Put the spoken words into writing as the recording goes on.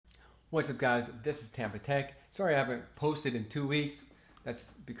What's up, guys? This is Tampatec. Sorry I haven't posted in 2 weeks.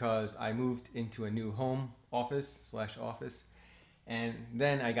 That's because I moved into a new home office, and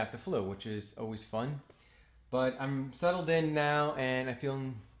then I got the flu, which is always fun. But I'm settled in now and I feel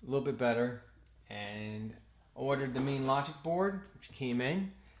a little bit better, and ordered the main logic board, which came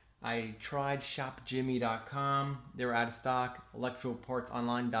in. I tried shopjimmy.com, they were out of stock,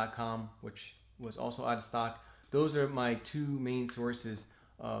 electropartsonline.com, which was also out of stock. Those are my two main sources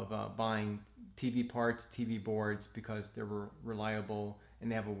of buying TV parts, TV boards, because they're reliable and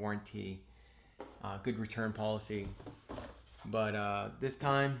they have a warranty, good return policy. But this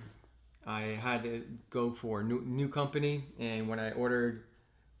time I had to go for a new company, and when I ordered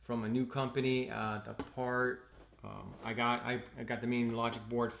from a new company, the part I got the main logic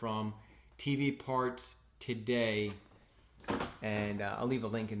board from TV Parts Today, and I'll leave a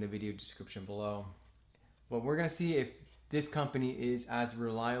link in the video description below. But we're gonna see if this company is as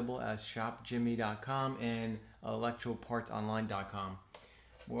reliable as shopjimmy.com and electropartsonline.com.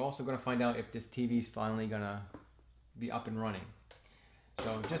 We're also going to find out if this TV is finally going to be up and running.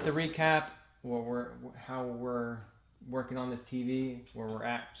 So just to recap how we're working on this TV, where we're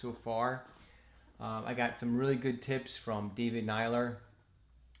at so far. I got some really good tips from David Nyler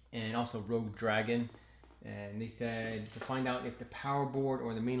and also Rogue Dragon, and they said to find out if the power board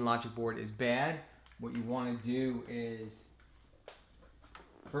or the main logic board is bad, what you want to do is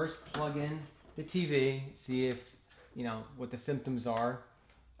first plug in the TV, see if what the symptoms are.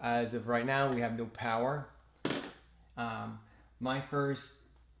 As of right now, we have no power. My first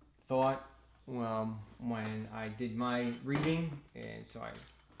thought when I did my reading, and so I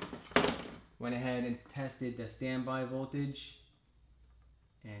went ahead and tested the standby voltage,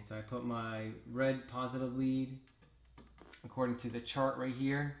 and so I put my red positive lead according to the chart right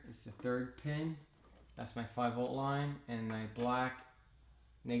here. It's the third pin. That's my 5-volt line, and my black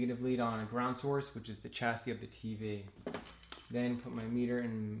negative lead on a ground source, which is the chassis of the TV. Then put my meter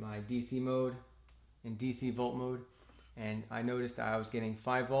in my DC mode, in DC volt mode, and I noticed that I was getting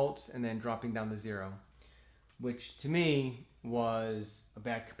 5 volts and then dropping down to 0, which to me was a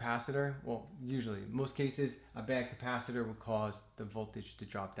bad capacitor. Well, usually, in most cases, a bad capacitor would cause the voltage to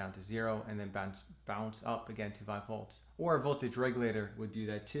drop down to 0 and then bounce up again to 5 volts. Or a voltage regulator would do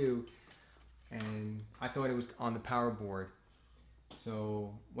that too. And I thought it was on the power board.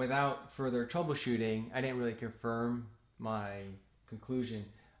 So without further troubleshooting, I didn't really confirm my conclusion.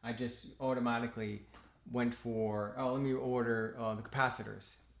 I just automatically went for, let me order the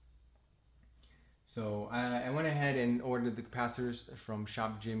capacitors. So I went ahead and ordered the capacitors from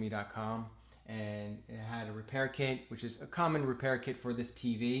shopjimmy.com, and it had a repair kit, which is a common repair kit for this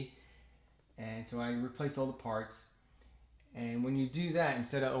TV. And so I replaced all the parts. And when you do that,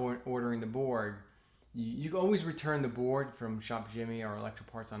 instead of ordering the board, you can always return the board from ShopJimmy or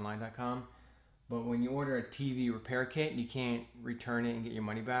electropartsonline.com. But when you order a TV repair kit, you can't return it and get your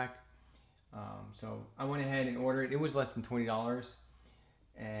money back. So I went ahead and ordered it. It was less than $20,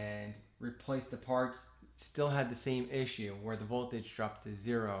 and replaced the parts. Still had the same issue where the voltage dropped to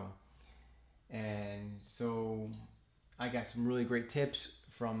 0. And so I got some really great tips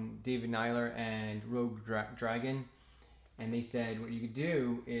from David Nyler and Rogue Dragon. And they said what you could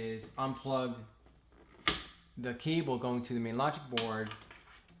do is unplug the cable going to the main logic board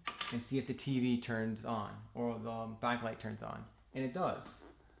and see if the TV turns on or the backlight turns on. And it does.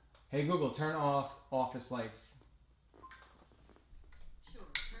 Hey Google, turn off office lights. Sure,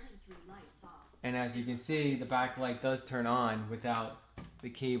 turning 3 lights off. And as you can see, the backlight does turn on without the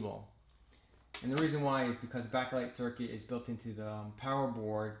cable. And the reason why is because the backlight circuit is built into the power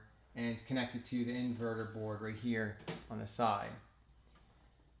board, and it's connected to the inverter board right here on the side.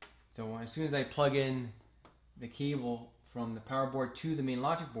 So as soon as I plug in the cable from the power board to the main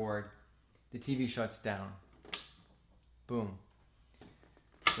logic board, the TV shuts down. Boom.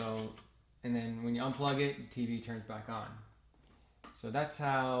 So, and then when you unplug it, the TV turns back on. So that's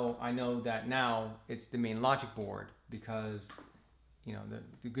how I know that now it's the main logic board, because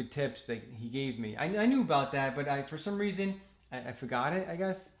the good tips that he gave me. I knew about that, but for some reason I forgot it, I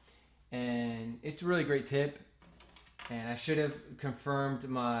guess. And it's a really great tip, and I should have confirmed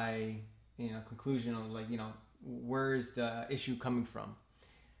my conclusion of where is the issue coming from.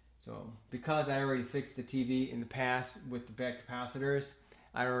 So because I already fixed the TV in the past with the bad capacitors,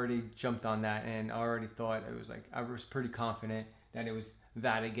 I already jumped on that, and I already thought it was I was pretty confident that it was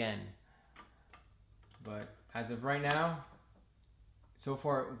that again. But as of right now, so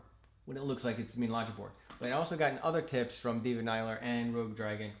far what it looks like, it's the main logic board. But I also gotten other tips from David Nyler and Rogue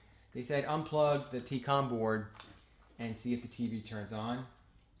Dragon. They said unplug the T-Con board and see if the TV turns on.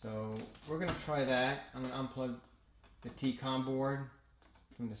 So we're going to try that. I'm going to unplug the T-Con board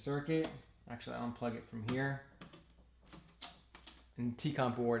from the circuit. Actually, I'll unplug it from here. And the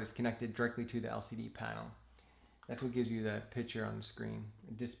T-Con board is connected directly to the LCD panel. That's what gives you the picture on the screen,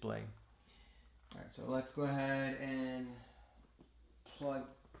 display. Alright, so let's go ahead and plug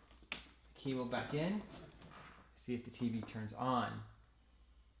the cable back in. See if the TV turns on.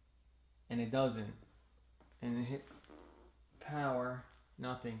 And it doesn't. And it hit power,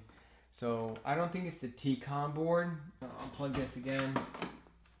 nothing. So I don't think it's the T-Con board. I'll unplug this again.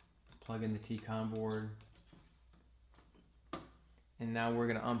 Plug in the T-Con board. And now we're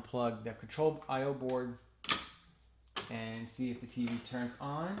gonna unplug the control I/O board and see if the TV turns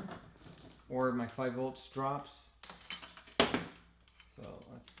on or my 5 volts drops. So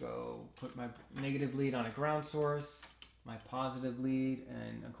let's go put my negative lead on a ground source, my positive lead,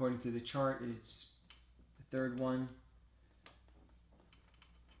 and according to the chart, it's the third one.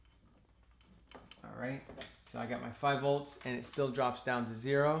 All right, so I got my 5 volts and it still drops down to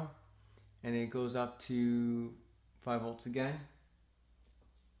 0 and it goes up to 5 volts again.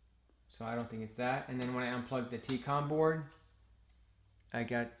 So I don't think it's that. And then when I unplug the T-Con board, I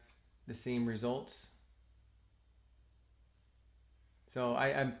got the same results. So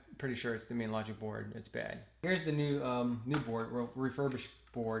I'm pretty sure it's the main logic board. It's bad. Here's the new board, refurbished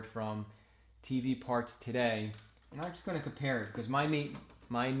board from TV Parts Today. And I'm just going to compare it because my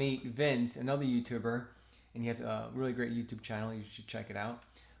mate Vince, another YouTuber, and he has a really great YouTube channel. You should check it out.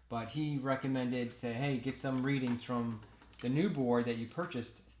 But he recommended, say, hey, get some readings from the new board that you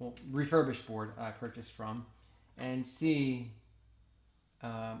purchased, well, refurbished board I purchased from, and see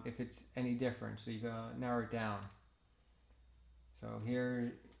if it's any different. So you go narrow it down. So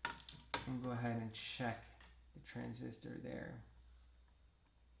here, I'm gonna go ahead and check the transistor there.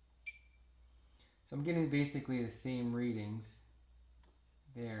 So I'm getting basically the same readings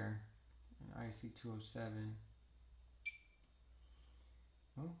there. IC 207.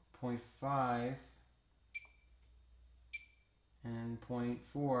 Oh, 0.5 and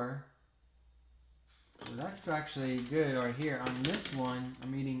 0.4. So that's actually good right here. On this one,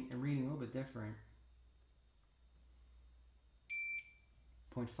 I'm reading a little bit different.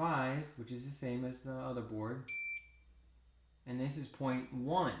 0.5, which is the same as the other board. And this is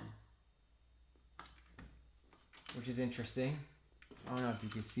 0.1, which is interesting. I don't know if you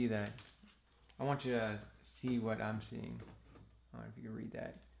can see that. I want you to see what I'm seeing. I don't know if you can read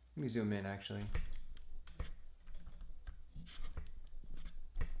that. Let me zoom in actually.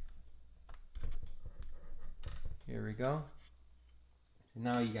 Here we go. So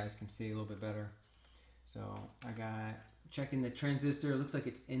now you guys can see a little bit better. So I got checking the transistor. It looks like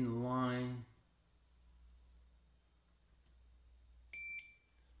it's in line.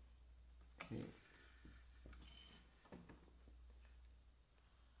 Let's see.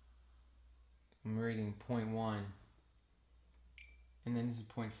 I'm reading 0.1. And then this is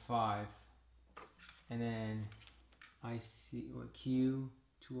 0.5. And then I see what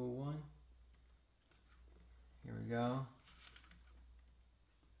Q201. Here we go.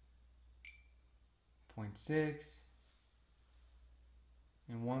 0.6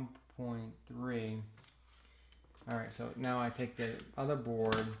 and 1.3. All right, so now I take the other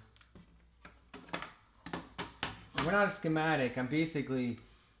board. Without a schematic, I'm basically,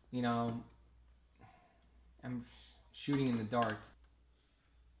 you know, I'm shooting in the dark.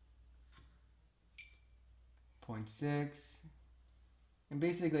 0.6. And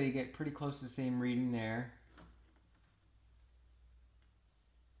basically you get pretty close to the same reading there.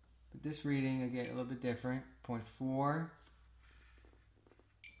 But this reading I get a little bit different. 0.4.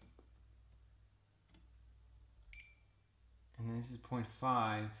 And then this is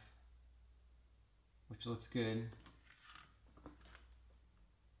 0.5, which looks good.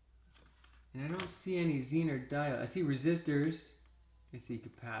 And I don't see any Zener diode. I see resistors. I see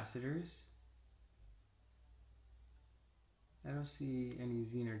capacitors. I don't see any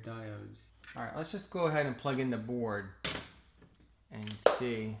Zener diodes. All right, let's just go ahead and plug in the board and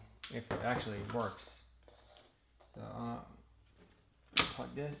see if it actually works. So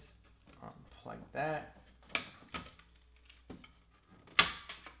plug this, plug that.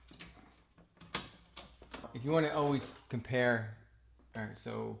 If you want to always compare, all right,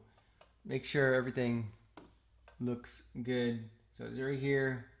 so make sure everything looks good. So it's right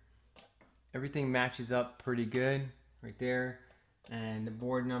here. Everything matches up pretty good right there. And the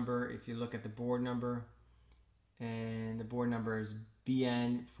board number, if you look at the board number, and the board number is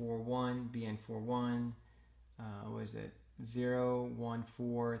BN41, what is it?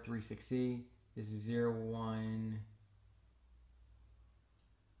 01436C. This is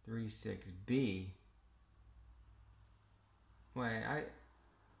 0136B. Wait,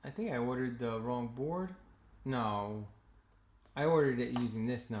 I think I ordered the wrong board. No, I ordered it using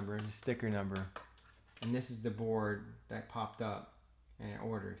this number, the sticker number. And this is the board that popped up and I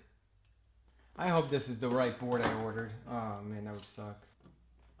ordered. I hope this is the right board I ordered. Oh man, that would suck.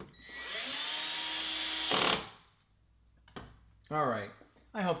 Alright,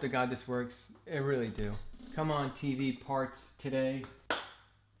 I hope to God this works. I really do. Come on, TV parts today.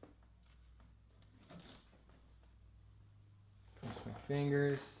 Cross my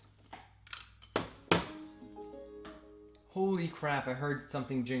fingers. Holy crap, I heard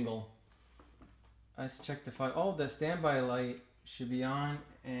something jingle. Let's check the file. Oh, the standby light should be on,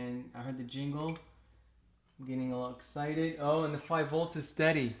 and I heard the jingle. I'm getting a little excited. Oh, and the 5 volts is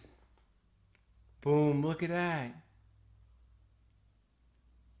steady. Boom, look at that.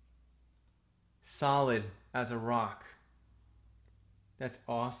 Solid as a rock. That's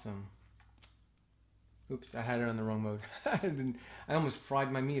awesome. Oops, I had it on the wrong mode. I almost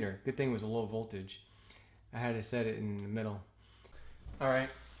fried my meter. Good thing it was a low voltage. I had to set it in the middle. Alright,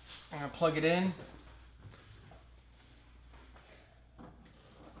 I'm going to plug it in.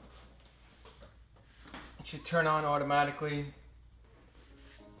 It should turn on automatically.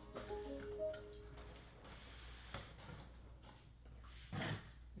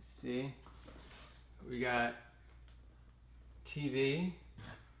 Let's see. We got TV.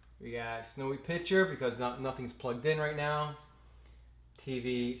 We got snowy picture because nothing's plugged in right now.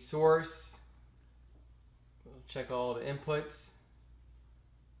 TV source. We'll check all the inputs.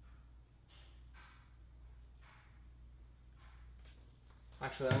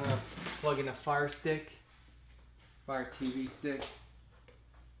 Actually, I'm going to plug in a Fire Stick. Fire TV stick.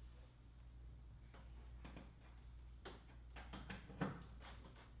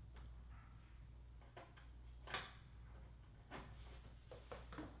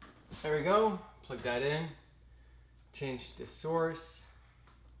 There we go. Plug that in. Change the source.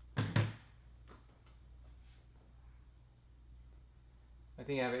 I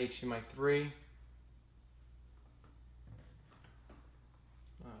think I have HDMI 3.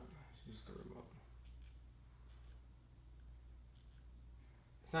 Use the remote.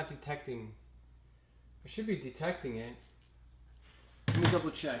 It's not detecting. I should be detecting it. Let me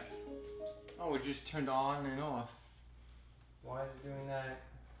double check. Oh, it just turned on and off. Why is it doing that?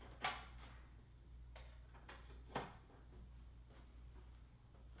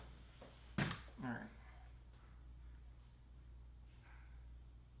 Alright.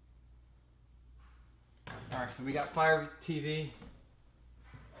 Alright, so we got Fire TV.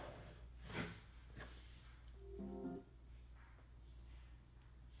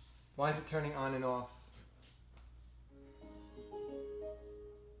 Why is it turning on and off?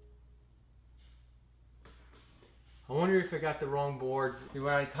 I wonder if I got the wrong board. See,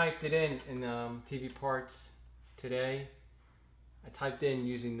 when I typed it in TV parts today, I typed in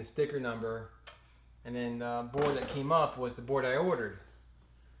using the sticker number, and then the board that came up was the board I ordered.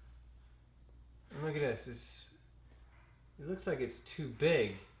 And look at this. It looks like it's too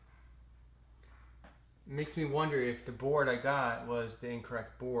big. It makes me wonder if the board I got was the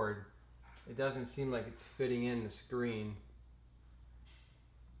incorrect board. It doesn't seem like it's fitting in the screen.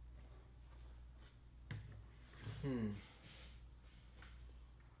 And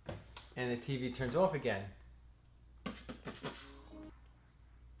the TV turns off again.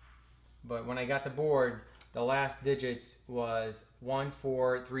 But when I got the board, the last digits was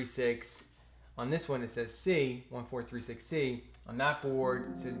 1436. On this one it says C, 1436C. On that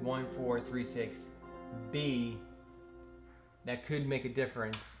board it said 1436B. That could make a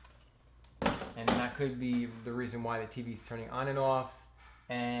difference. And that could be the reason why the TV is turning on and off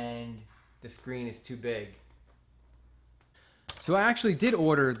and the screen is too big. So I actually did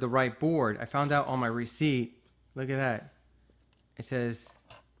order the right board. I found out on my receipt. Look at that. It says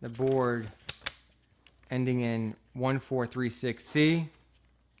the board ending in 1436C.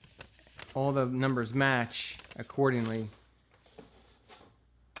 All the numbers match accordingly.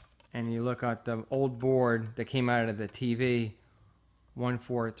 And you look at the old board that came out of the TV,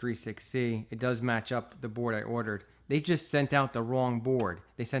 1436C. It does match up the board I ordered. They just sent out the wrong board.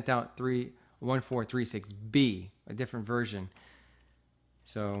 They sent out 1436B, a different version.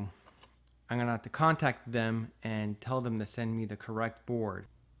 So I'm gonna have to contact them and tell them to send me the correct board.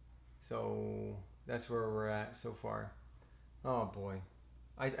 So that's where we're at so far. Oh boy.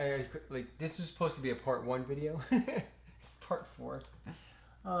 I like, this is supposed to be a part 1 video. It's part 4.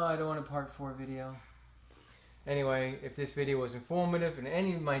 Oh, I don't want a part 4 video. Anyway, if this video was informative and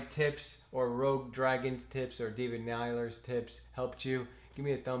any of my tips or Rogue Dragon's tips or David Nyler's tips helped you, give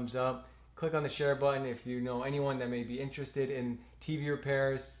me a thumbs up. Click on the share button if you know anyone that may be interested in TV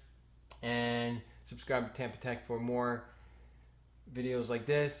repairs, and subscribe to Tampatec for more videos like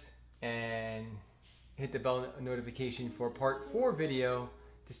this, and hit the bell notification for part 4 video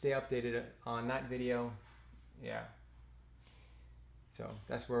to stay updated on that video. Yeah. So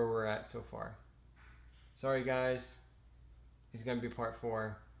that's where we're at so far. Sorry guys, it's gonna be part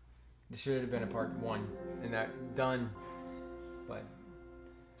 4. This should have been a part 1 and that done. But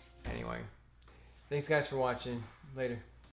anyway, thanks guys for watching. Later.